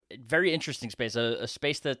very interesting space, a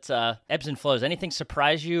space that ebbs and flows. Anything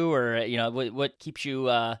surprise you, or what keeps you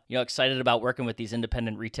excited about working with these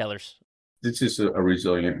independent retailers? It's just a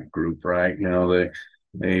resilient group, right?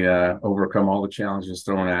 They overcome all the challenges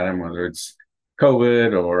thrown at them, whether it's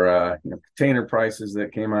COVID or container prices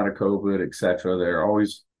that came out of COVID, et cetera. They're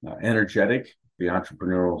always energetic. The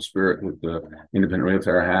entrepreneurial spirit that the independent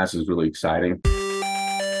retailer has is really exciting.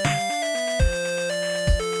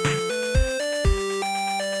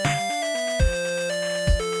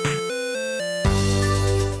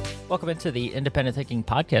 Welcome into the Independent Thinking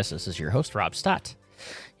Podcast. This is your host, Rob Stott.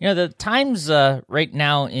 The times right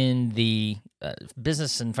now in the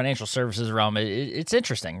business and financial services realm, it's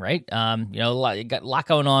interesting, right? You got a lot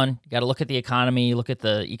going on. You got to look at the economy, look at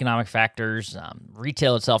the economic factors.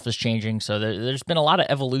 Retail itself is changing. So there's been a lot of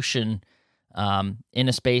evolution in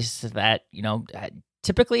a space that,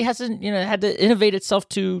 typically hasn't, had to innovate itself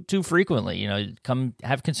too frequently.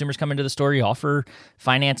 Have consumers come into the store, you offer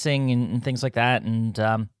financing and things like that. And,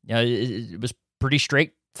 it was pretty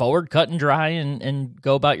straightforward, cut and dry, and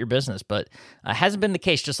go about your business. But hasn't been the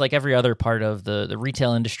case, just like every other part of the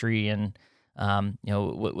retail industry and,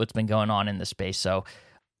 what's been going on in this space. So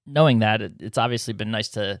knowing that, it's obviously been nice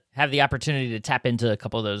to have the opportunity to tap into a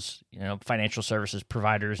couple of those, financial services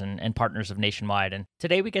providers and partners of Nationwide. And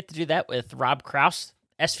today we get to do that with Rob Kraus,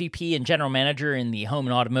 SVP and General Manager in the home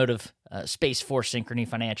and automotive space for Synchrony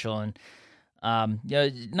Financial. And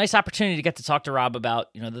nice opportunity to get to talk to Rob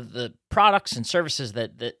about the products and services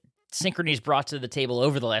that Synchrony's brought to the table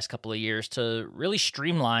over the last couple of years to really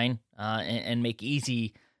streamline and make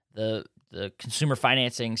easy the consumer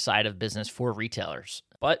financing side of business for retailers.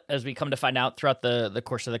 But as we come to find out throughout the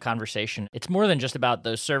course of the conversation, it's more than just about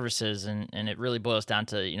those services, and it really boils down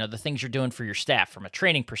to the things you're doing for your staff from a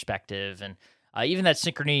training perspective, and even that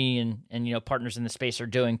Synchrony and partners in the space are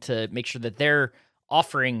doing to make sure that they're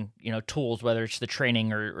offering tools, whether it's the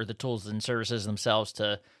training or the tools and services themselves,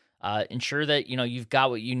 to ensure that you've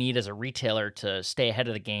got what you need as a retailer to stay ahead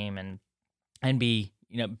of the game and be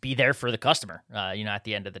there for the customer at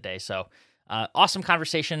the end of the day. So awesome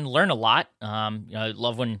conversation, learn a lot. I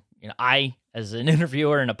love when I, as an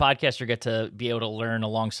interviewer and a podcaster, get to be able to learn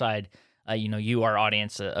alongside you, our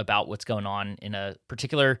audience, about what's going on in a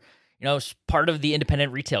particular part of the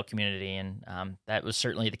independent retail community, and that was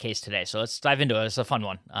certainly the case today. So let's dive into it. It's a fun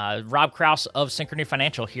one. Rob Kraus of Synchrony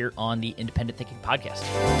Financial here on the Independent Thinking Podcast.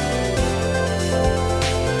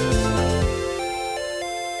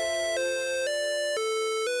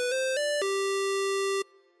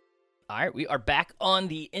 All right, we are back on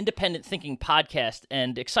the Independent Thinking Podcast,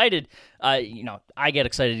 and excited. I get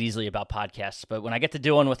excited easily about podcasts, but when I get to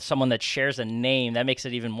do one with someone that shares a name, that makes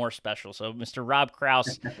it even more special. So, Mr. Rob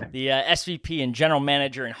Kraus, the SVP and General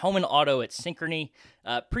Manager in Home and Auto at Synchrony.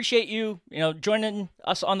 Appreciate you, joining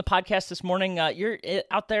us on the podcast this morning. You're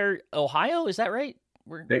out there, Ohio, is that right?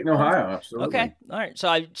 Dayton, Ohio, absolutely. Okay, all right. So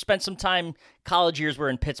I spent some time. College years were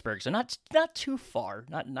in Pittsburgh, so not too far,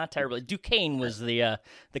 not terribly. Duquesne was the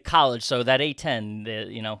college, so that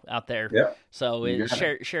A10, out there. Yeah. So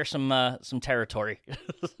share some territory.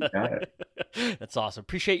 Got it. That's awesome.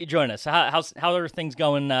 Appreciate you joining us. How are things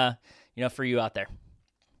going? For you out there.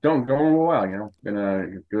 Going well. Been a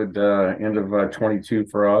good end of 22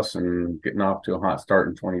 for us, and getting off to a hot start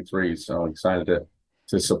in 23. So excited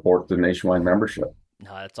to support the Nationwide membership.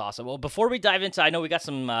 No, that's awesome. Well, before we dive into, I know we got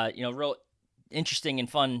some, real interesting and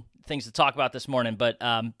fun things to talk about this morning. But,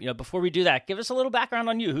 before we do that, give us a little background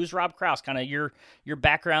on you. Who's Rob Kraus? Kind of your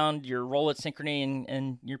background, your role at Synchrony,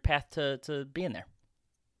 and your path to being there.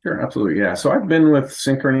 Sure, absolutely. Yeah. So I've been with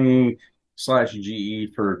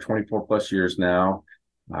Synchrony/GE for 24 plus years now.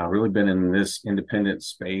 Really been in this independent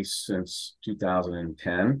space since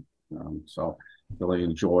 2010. So really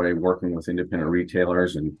enjoy working with independent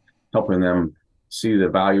retailers and helping them see the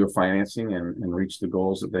value of financing and reach the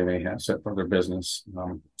goals that they may have set for their business.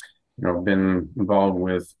 I've been involved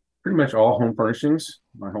with pretty much all home furnishings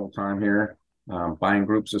my whole time here, buying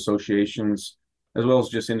groups, associations, as well as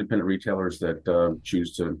just independent retailers that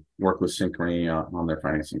choose to work with Synchrony on their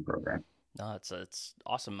financing program. No, it's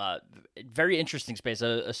awesome. Very interesting space,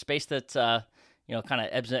 a space that kind of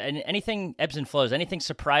ebbs and anything ebbs and flows. Anything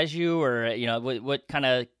surprise you, or what kind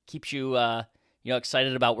of keeps you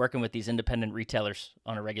excited about working with these independent retailers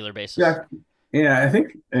on a regular basis? Yeah. I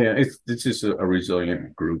think it's just a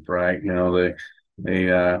resilient group, right?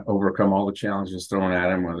 They overcome all the challenges thrown at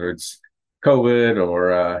them, whether it's COVID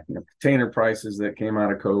or container prices that came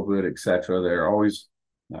out of COVID, et cetera. They're always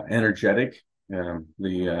energetic.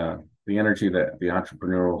 The energy that the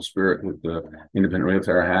entrepreneurial spirit that the independent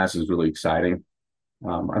retailer has is really exciting.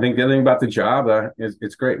 I think the other thing about the job is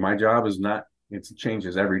it's great. My job is not it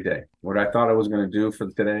changes every day. What I thought I was going to do for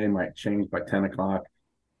today might change by 10 o'clock.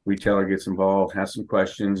 Retailer gets involved, has some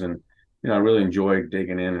questions, and I really enjoy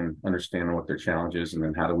digging in and understanding what their challenge is, and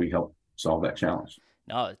then how do we help solve that challenge.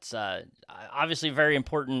 No, it's obviously a very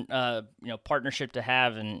important partnership to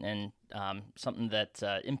have, and something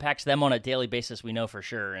that impacts them on a daily basis. We know for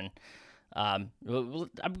sure, and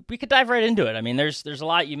we could dive right into it. I mean, there's a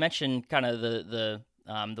lot. You mentioned kind of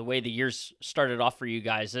the way the years started off for you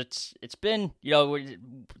guys. It's been, we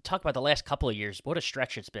talk about the last couple of years. What a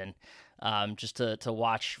stretch it's been, just to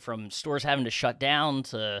watch, from stores having to shut down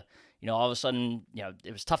to, all of a sudden,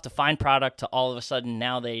 it was tough to find product, to all of a sudden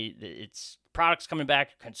now it's products coming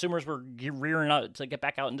back. Consumers were rearing out to get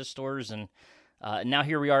back out into stores, and now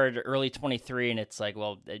here we are at early 23, and it's like,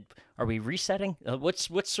 well, are we resetting? What's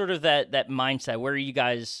sort of that mindset? Where are you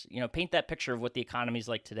guys, paint that picture of what the economy's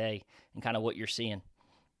like today and kind of what you're seeing.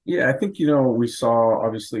 Yeah, I think, we saw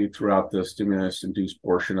obviously throughout the stimulus-induced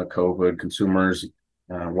portion of COVID, consumers'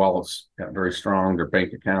 wallets got very strong, their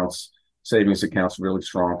bank accounts, savings accounts really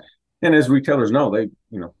strong. And as retailers know,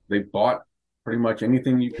 they bought pretty much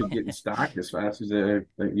anything you could get in stock as fast as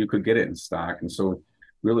you could get it in stock. And so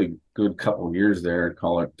really good couple of years there,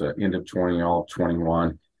 call it end of 20, all of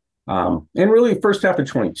 21. And really first half of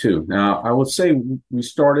 22. Now, I would say we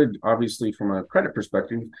started, obviously, from a credit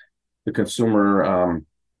perspective, the consumer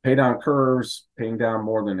pay down curves, paying down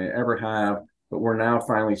more than they ever have, but we're now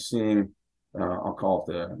finally seeing, I'll call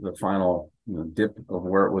it the final dip of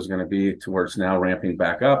where it was going to be to where it's now ramping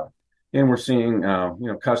back up. And we're seeing,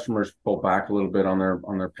 customers pull back a little bit on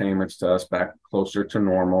their payments to us, back closer to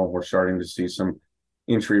normal. We're starting to see some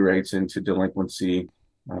entry rates into delinquency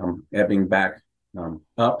ebbing back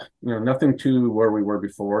up. Nothing to where we were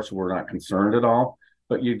before, so we're not concerned at all.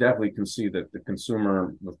 But you definitely can see that the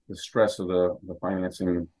consumer, the stress of the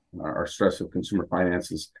financing, or stress of consumer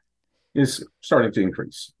finances, is starting to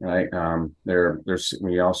increase. Right?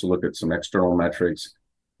 We also look at some external metrics.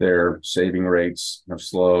 Their saving rates have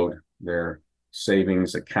slowed. Their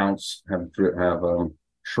savings accounts have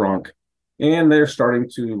shrunk, and they're starting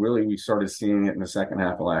to really. We started seeing it in the second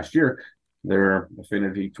half of last year. Their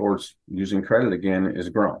affinity towards using credit again is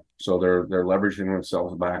growing, so they're leveraging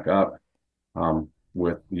themselves back up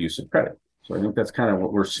with the use of credit. So I think that's kind of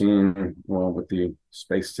what we're seeing with the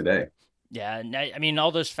space today. Yeah, and I mean,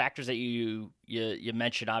 all those factors that you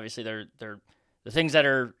mentioned, obviously, they're the things that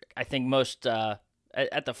are, I think, most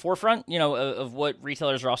at the forefront, of what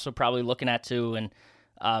retailers are also probably looking at too.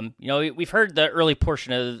 And we've heard the early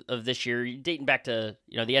portion of this year, dating back to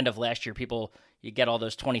the end of last year, you get all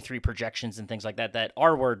those 23 projections and things like that. That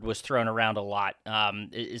R word was thrown around a lot.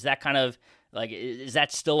 Is that kind of like, is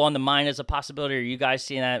that still on the mind as a possibility? Are you guys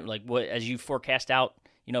seeing that, like, what, as you forecast out,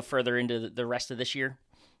 further into the rest of this year?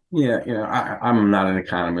 Yeah, I'm not an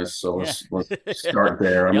economist, so let's start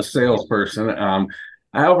there. I'm a salesperson.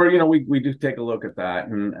 However, we do take a look at that,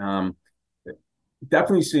 and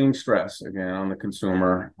definitely seeing stress again on the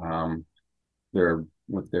consumer.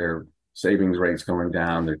 With their savings rates going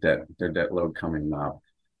down, their debt load coming up.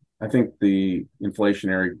 I think the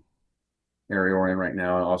inflationary area we're in right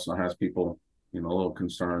now also has people, a little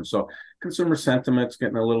concerned. So consumer sentiment's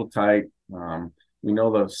getting a little tight. We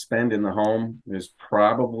know the spend in the home is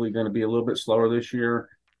probably going to be a little bit slower this year,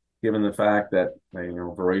 given the fact that they,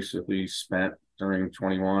 voraciously spent during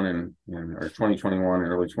 21 or 2021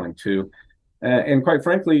 and early 22. And quite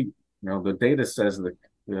frankly, the data says that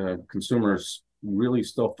the consumers really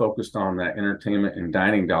still focused on that entertainment and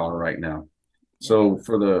dining dollar right now. So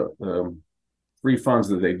for the free funds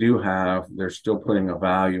that they do have, they're still putting a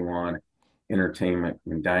value on entertainment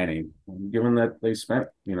and dining, given that they spent,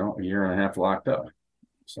 a year and a half locked up.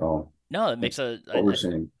 So no, it makes I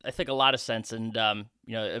think a lot of sense, and I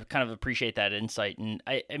kind of appreciate that insight. And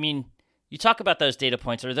I mean, you talk about those data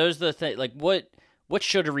points. Are those the thing? Like, what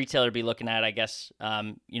should a retailer be looking at? I guess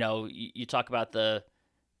you talk about the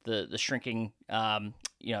shrinking,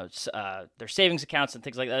 their savings accounts and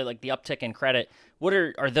things like that, like the uptick in credit. What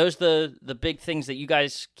are those the big things that you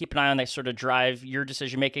guys keep an eye on that sort of drive your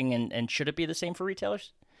decision making? And should it be the same for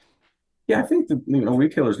retailers? Yeah, I think that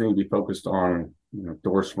retailers need to be focused on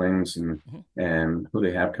door swings and who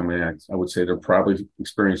they have coming in. I would say they're probably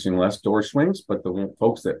experiencing less door swings, but the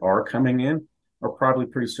folks that are coming in are probably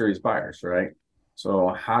pretty serious buyers, right? So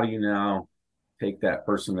how do you now take that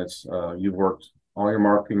person that's you've worked all your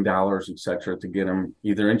marketing dollars, et cetera, to get them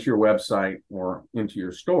either into your website or into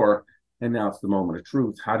your store, and now it's the moment of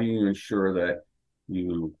truth. How do you ensure that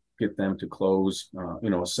you get them to close,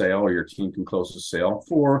 a sale, or your team can close a sale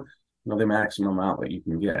for the maximum amount that you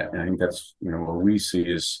can get? And I think that's what we see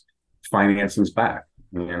is financing's back,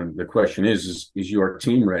 and the question is your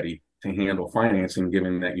team ready to handle financing,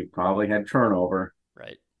 given that you probably had turnover.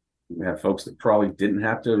 Right. You have folks that probably didn't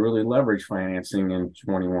have to really leverage financing in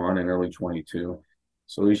 21 and early 22.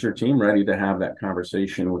 So is your team ready to have that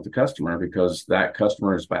conversation with the customer, because that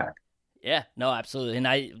customer is back? Yeah, no, absolutely. And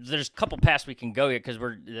there's a couple paths we can go here, because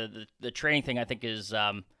we're the training thing I think is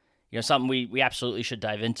something we absolutely should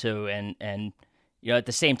dive into, and at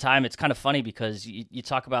the same time it's kind of funny because you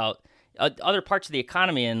talk about other parts of the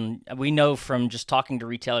economy, and we know from just talking to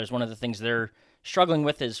retailers, one of the things they're struggling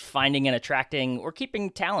with is finding and attracting or keeping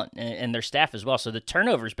talent and their staff as well. So the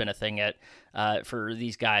turnover has been a thing for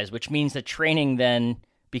these guys, which means that training then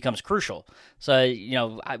becomes crucial. So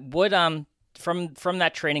I would from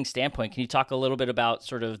that training standpoint, can you talk a little bit about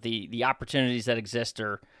sort of the opportunities that exist,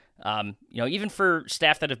 or even for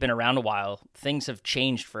staff that have been around a while, things have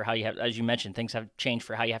changed for how you have, as you mentioned, things have changed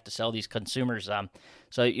for how you have to sell these consumers.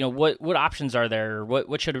 So what options are there?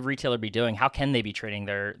 What should a retailer be doing? How can they be training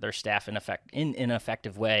their staff in an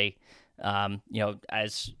effective way?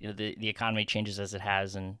 As the economy changes as it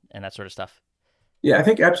has, and that sort of stuff. Yeah, I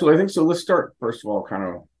think absolutely. I think so. Let's start first of all,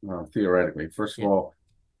 kind of theoretically. First of all,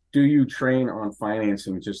 do you train on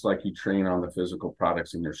financing just like you train on the physical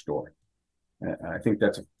products in your store? I think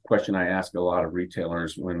that's a question I ask a lot of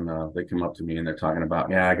retailers when they come up to me and they're talking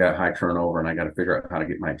about, I got high turnover and I got to figure out how to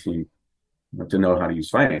get my team to know how to use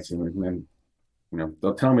financing. And then,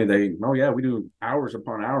 they'll tell me we do hours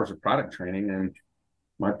upon hours of product training. And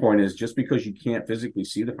my point is, just because you can't physically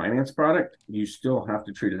see the finance product, you still have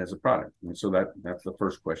to treat it as a product. And so that's the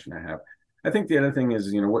first question I have. I think the other thing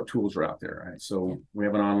is, what tools are out there, right? So we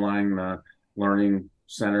have an online learning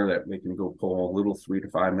center that they can go pull little 3 to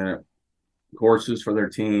 5 minute courses for their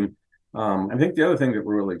team. I think the other thing that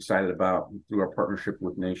we're really excited about through our partnership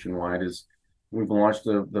with Nationwide is we've launched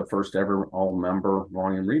the first ever all member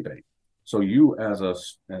volume rebate. So you as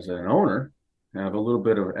an owner have a little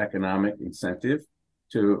bit of economic incentive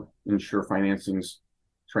to ensure financing's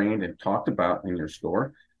trained and talked about in your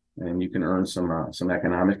store, and you can earn some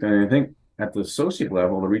economic. And I think at the associate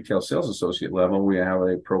level, the retail sales associate level, we have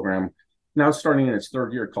a program now starting in its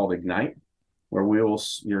third year called Ignite, where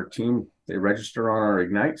your team, they register on our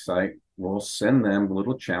Ignite site. We'll send them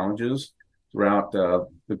little challenges throughout the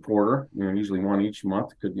quarter, usually one each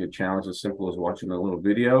month. It could be a challenge as simple as watching a little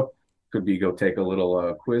video. It could be go take a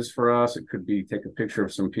little quiz for us. It could be take a picture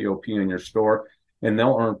of some POP in your store, and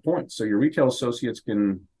they'll earn points. So your retail associates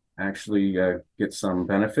can actually get some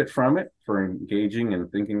benefit from it for engaging and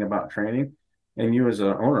thinking about training. And you as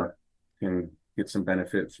an owner can get some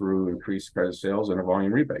benefit through increased credit sales and a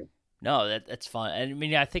volume rebate. No, that's fun. I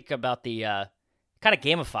mean, I think about the kind of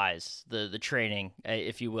gamifies the training,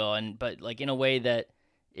 if you will, but like in a way that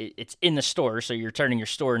it's in the store. So you're turning your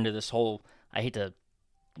store into this whole, I hate to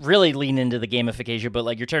really lean into the gamification, but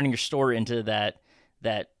like you're turning your store into that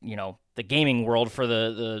the gaming world for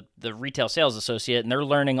the retail sales associate, and they're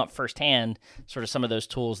learning up firsthand sort of some of those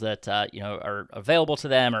tools that are available to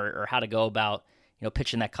them, or how to go about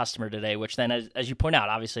pitching that customer today. Which then, as you point out,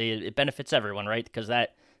 obviously it benefits everyone, right? Because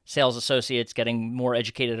that sales associates getting more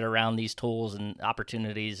educated around these tools and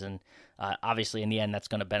opportunities, and obviously in the end that's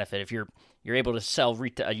going to benefit if you're able to sell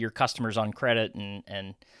your customers on credit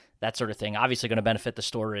and that sort of thing. Obviously going to benefit the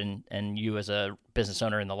store and you as a business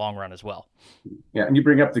owner in the long run as well. Yeah, and you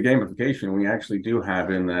bring up the gamification. We actually do have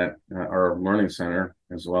in that our learning center,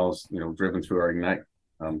 as well as driven through our Ignite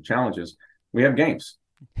challenges, we have games.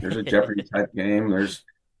 There's a Jeopardy type game.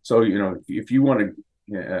 If you want to.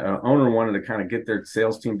 Owner wanted to kind of get their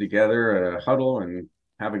sales team together at a huddle and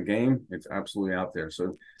have a game, it's absolutely out there.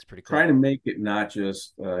 So it's pretty cool. Trying to make it not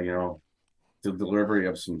just the delivery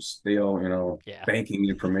of some stale banking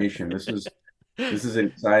information. This is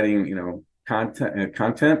exciting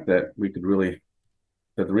content that we could really,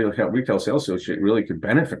 that the retail sales associate really could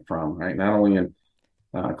benefit from, right? Not only in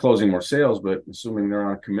closing more sales, but assuming they're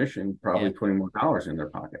on a commission, probably putting more dollars in their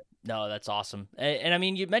pocket. No, that's awesome. And I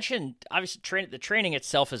mean, you mentioned obviously the training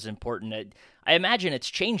itself is important. I imagine it's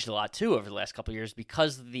changed a lot too over the last couple of years,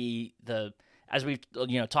 because the as we've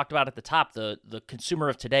talked about at the top, the consumer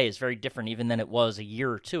of today is very different even than it was a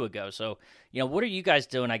year or two ago. So what are you guys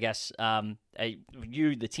doing? I guess the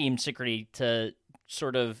team Synchrony, to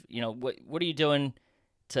sort of what are you doing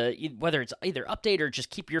to, whether it's either update or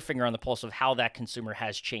just keep your finger on the pulse of how that consumer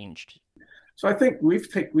has changed? So I think we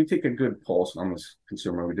take a good pulse on this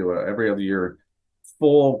consumer. We do every other year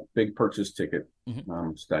full big purchase ticket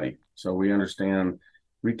study. So we understand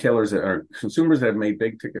retailers that are consumers that have made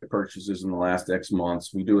big ticket purchases in the last X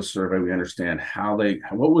months. We do a survey. We understand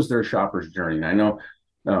what was their shopper's journey. And I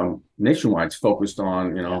know Nationwide's focused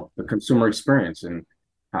on the consumer experience, and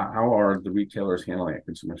How are the retailers handling it,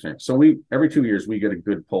 consumer experience? So we every 2 years we get a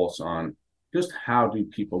good pulse on just how do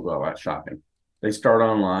people go out shopping. They start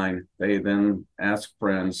online, they then ask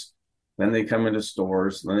friends, then they come into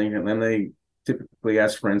stores, then they typically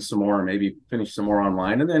ask friends some more, maybe finish some more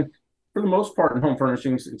online, and then for the most part in home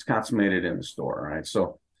furnishings, it's consummated in the store, right?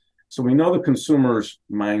 So we know the consumer's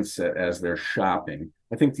mindset as they're shopping.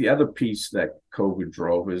 I think the other piece that COVID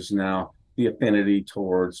drove is now the affinity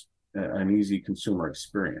towards an easy consumer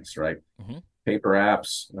experience, right? Mm-hmm. Paper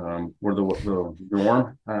apps were the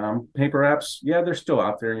norm. Paper apps, yeah, they're still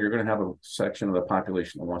out there, and you're going to have a section of the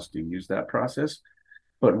population that wants to use that process.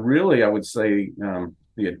 But really, I would say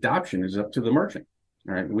the adoption is up to the merchant.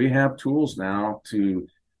 Right? We have tools now to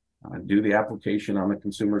do the application on the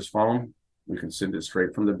consumer's phone. We can send it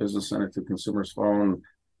straight from the business center to the consumer's phone.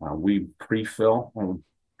 We pre-fill on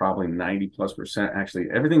probably 90+%. Actually,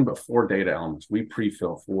 everything but 4 data elements, we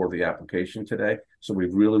pre-fill for the application today. So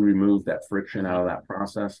we've really removed that friction out of that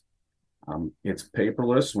process. It's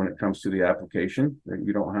paperless when it comes to the application.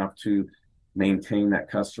 You don't have to maintain that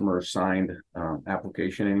customer signed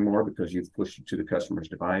application anymore because you've pushed it to the customer's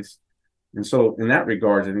device. And so in that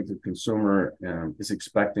regard, I think the consumer is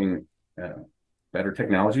expecting better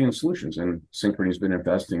technology and solutions. And Synchrony has been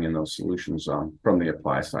investing in those solutions from the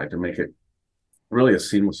apply side to make it really as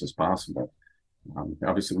seamless as possible.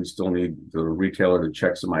 Obviously, we still need the retailer to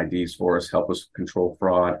check some IDs for us, help us control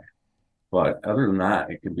fraud. But other than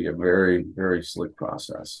that, it could be a very, very slick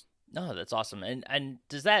process. No, that's awesome. And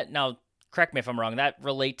does that, now, correct me if I'm wrong, that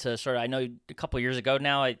relate to sort of, I know a couple of years ago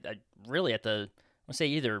now, I really at the, I want to say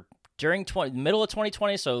either during middle of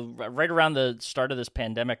 2020, so right around the start of this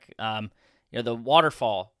pandemic, the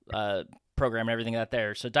waterfall program and everything out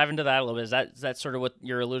there. So dive into that a little bit. Is that sort of what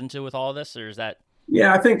you're alluding to with all of this, or is that?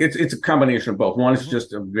 Yeah, I think it's a combination of both. One is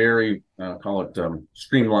just a very, call it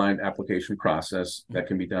streamlined application process that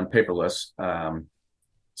can be done paperless.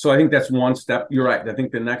 So I think that's one step. You're right. I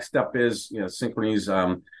think the next step is, Synchrony's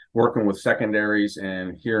working with secondaries,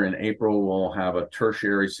 and here in April, we'll have a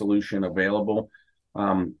tertiary solution available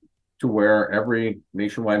to where every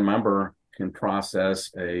nationwide member can process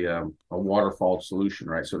a waterfall solution,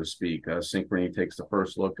 right, so to speak. Synchrony takes the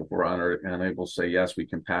first look. If we're unable to say yes, we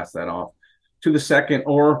can pass that off to the second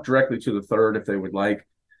or directly to the third if they would like.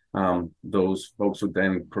 Those folks would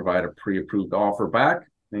then provide a pre-approved offer back,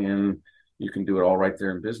 and you can do it all right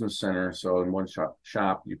there in Business Center. So in one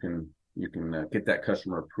shop, you can get that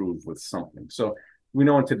customer approved with something. So we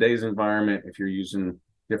know in today's environment, if you're using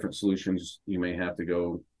different solutions, you may have to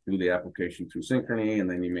go do the application through Synchrony, and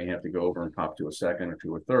then you may have to go over and pop to a second or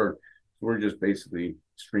to a third. So we're just basically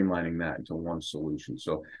streamlining that into one solution.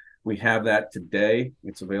 So we have that today.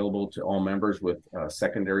 It's available to all members with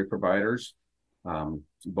secondary providers.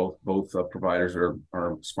 Both providers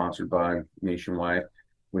are sponsored by Nationwide.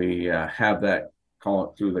 We have that, call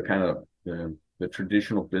it through the kind of the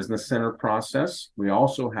traditional Business Center process. We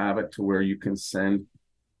also have it to where you can send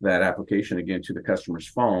that application again to the customer's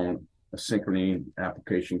phone. A Synchrony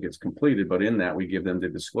application gets completed, but in that we give them the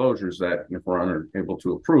disclosures that if we're unable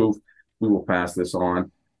to approve, we will pass this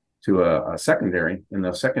on to a secondary, and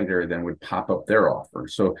the secondary then would pop up their offer.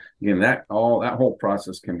 So again, that whole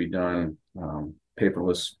process can be done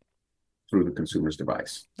paperless through the consumer's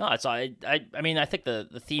device. No, it's I mean, I think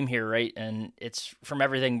the theme here, right, and it's from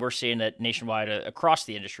everything we're seeing at Nationwide across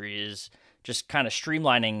the industry, is just kind of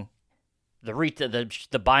streamlining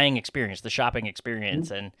the buying experience, the shopping experience,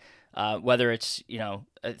 mm-hmm. and whether it's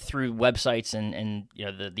through websites and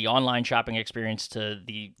the online shopping experience to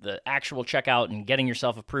the actual checkout and getting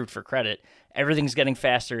yourself approved for credit, everything's getting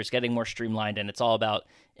faster, it's getting more streamlined, and it's all about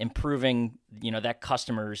improving that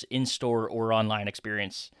customer's in-store or online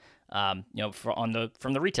experience. From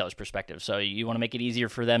the retailer's perspective. So you want to make it easier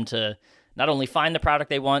for them to not only find the product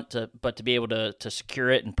they want, but to be able to secure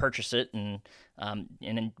it and purchase it, and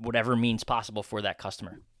in whatever means possible for that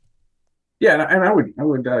customer. Yeah, and I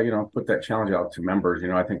would put that challenge out to members.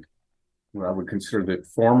 I think what I would consider the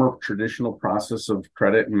former traditional process of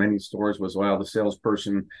credit in many stores was, well, the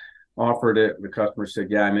salesperson offered it, the customer said,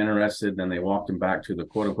 yeah, I'm interested, then they walked them back to the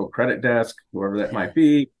quote unquote credit desk, whoever that might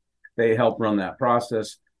be. They help run that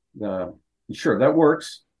process. Sure, that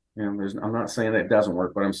works. I'm not saying that it doesn't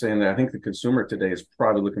work, but I'm saying that I think the consumer today is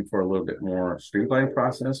probably looking for a little bit more streamlined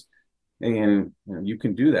process. And you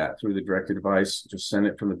can do that through the direct-to-device. Just send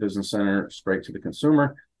it from the Business Center straight to the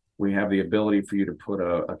consumer. We have the ability for you to put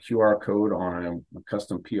a QR code on a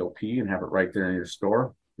custom POP and have it right there in your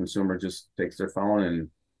store. Consumer just takes their phone and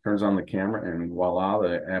turns on the camera, and voila,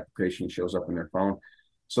 the application shows up in their phone.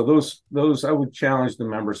 So those I would challenge the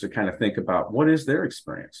members to kind of think about, what is their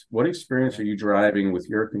experience? What experience are you driving with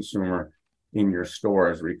your consumer in your store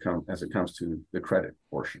as it comes to the credit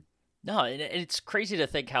portion. No, and it's crazy to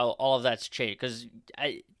think how all of that's changed because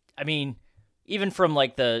I mean, even from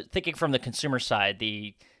like the thinking from the consumer side,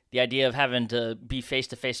 the idea of having to be face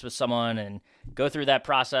to face with someone and go through that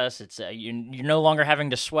process, it's you're no longer having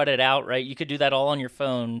to sweat it out, right? You could do that all on your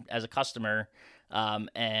phone as a customer,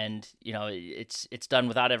 and it's done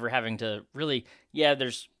without ever having to really. Yeah,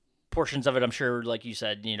 there's portions of it, I'm sure, like you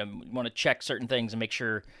said, you want to check certain things and make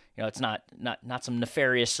sure, it's not some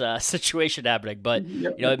nefarious situation happening, but,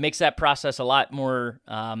 Yep. it makes that process a lot more,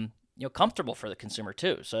 comfortable for the consumer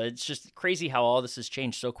too. So it's just crazy how all this has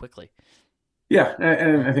changed so quickly. Yeah,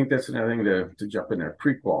 and I think that's another thing to jump in there.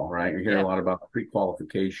 Pre-qual, right? You hear Yeah. a lot about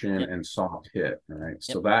pre-qualification Yep. and soft hit, right? Yep.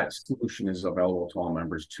 So that solution is available to all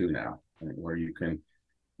members too now, right? Where you can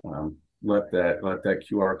let that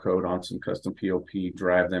QR code on some custom POP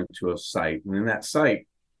drive them to a site, and in that site,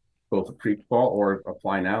 both a pre-qual or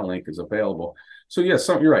apply now link is available. So yes,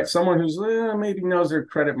 you're right. Someone who's maybe knows their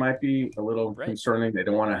credit might be a little Right. concerning. They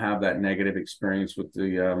don't want to have that negative experience with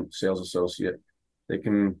the sales associate. They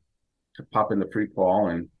can pop in the pre-qual,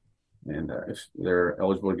 and if they're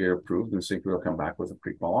eligible to get approved, then Synchrony will come back with a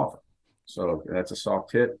pre-qual offer. So that's a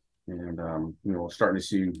soft hit, and we're starting to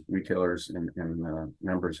see retailers and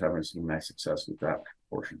members having some nice success with that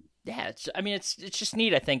portion. Yeah, it's just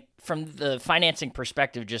neat. I think from the financing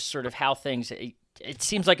perspective, just sort of how things. It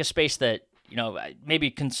seems like a space that maybe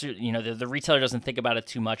the retailer doesn't think about it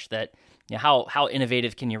too much. That how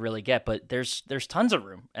innovative can you really get? But there's tons of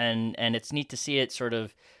room, and it's neat to see it sort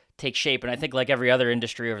of take shape. And I think like every other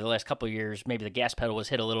industry over the last couple of years, maybe the gas pedal was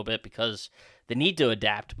hit a little bit because the need to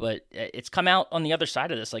adapt. But it's come out on the other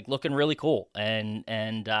side of this, like looking really cool, and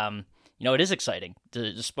it is exciting,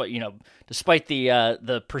 despite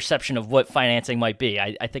the perception of what financing might be.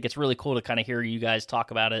 I think it's really cool to kind of hear you guys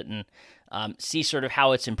talk about it and see sort of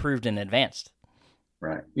how it's improved and advanced.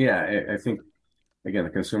 Right. Yeah, I think, again,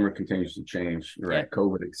 the consumer continues to change. You're right. Yeah.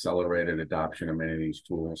 COVID accelerated adoption of many of these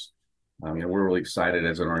tools. We're really excited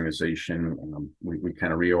as an organization. We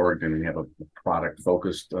kind of reorged, and we have a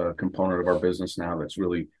product-focused component of our business now that's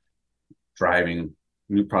really driving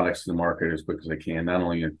new products to the market as quick as they can, not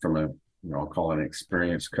only from a I'll call it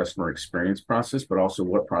an customer experience process, but also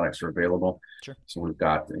what products are available. Sure. So we've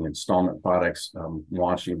got the installment products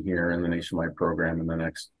launching here in the nationwide program in the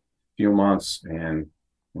next few months, and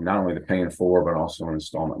not only the pay in full, but also an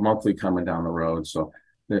installment monthly coming down the road. So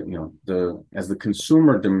that as the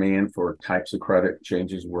consumer demand for types of credit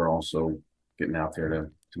changes, we're also getting out there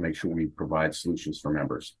to make sure we provide solutions for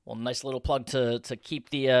members. Well, nice little plug to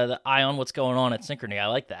keep the eye on what's going on at Synchrony. I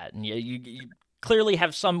like that, and you clearly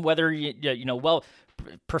have some, whether well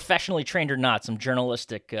professionally trained or not, some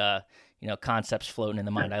journalistic concepts floating in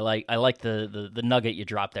the mind. I like the nugget you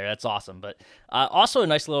dropped there. That's awesome. But also a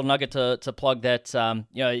nice little nugget to plug that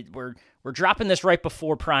we're dropping this right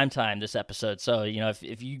before prime time, this episode. So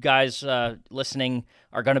if you guys listening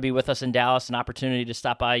are going to be with us in Dallas, an opportunity to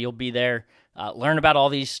stop by, you'll be there. Learn about all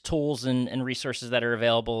these tools and resources that are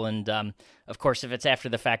available. And, of course, if it's after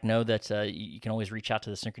the fact, know that you can always reach out to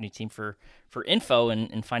the Synchrony team for info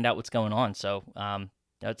and find out what's going on. So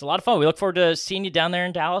it's a lot of fun. We look forward to seeing you down there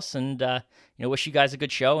in Dallas, and wish you guys a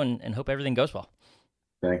good show and hope everything goes well.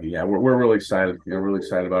 Thank you. Yeah, we're really excited. Really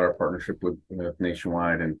excited about our partnership with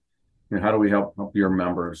Nationwide, and how do we help your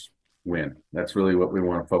members win? That's really what we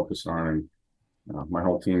want to focus on. And my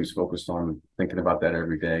whole team is focused on thinking about that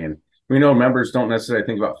every day. And we know members don't necessarily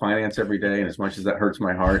think about finance every day, and as much as that hurts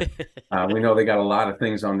my heart, we know they got a lot of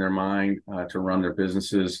things on their mind to run their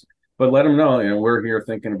businesses. But let them know, we're here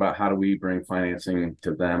thinking about how do we bring financing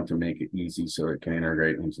to them to make it easy so it can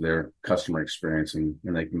integrate into their customer experience and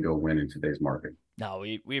they can go win in today's market. No,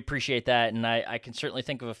 we appreciate that, and I can certainly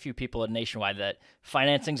think of a few people at Nationwide that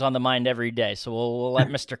financing's on the mind every day. So we'll let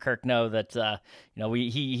Mr. Kirk know that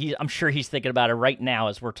I'm sure he's thinking about it right now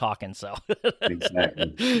as we're talking. So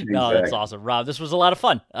Exactly. No, that's awesome, Rob. This was a lot of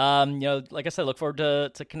fun. Like I said, look forward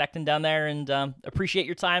to connecting down there, and appreciate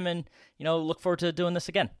your time, and look forward to doing this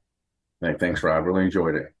again. Thanks, Rob. Really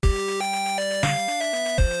enjoyed it.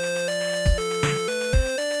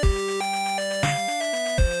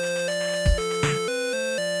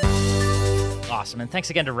 Awesome. And thanks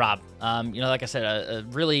again to Rob. Like I said, a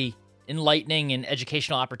really enlightening and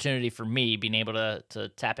educational opportunity for me being able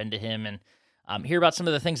to tap into him and hear about some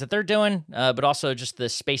of the things that they're doing, but also just the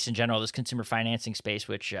space in general, this consumer financing space,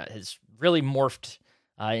 which has really morphed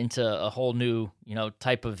into a whole new,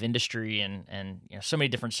 type of industry and so many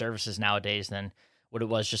different services nowadays than what it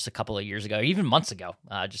was just a couple of years ago, or even months ago,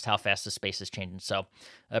 just how fast the space is changing. So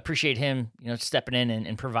I appreciate him, stepping in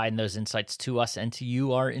and providing those insights to us and to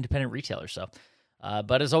you, our independent retailers. So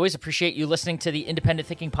But as always, appreciate you listening to the Independent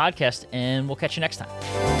Thinking Podcast, and we'll catch you next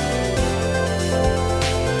time.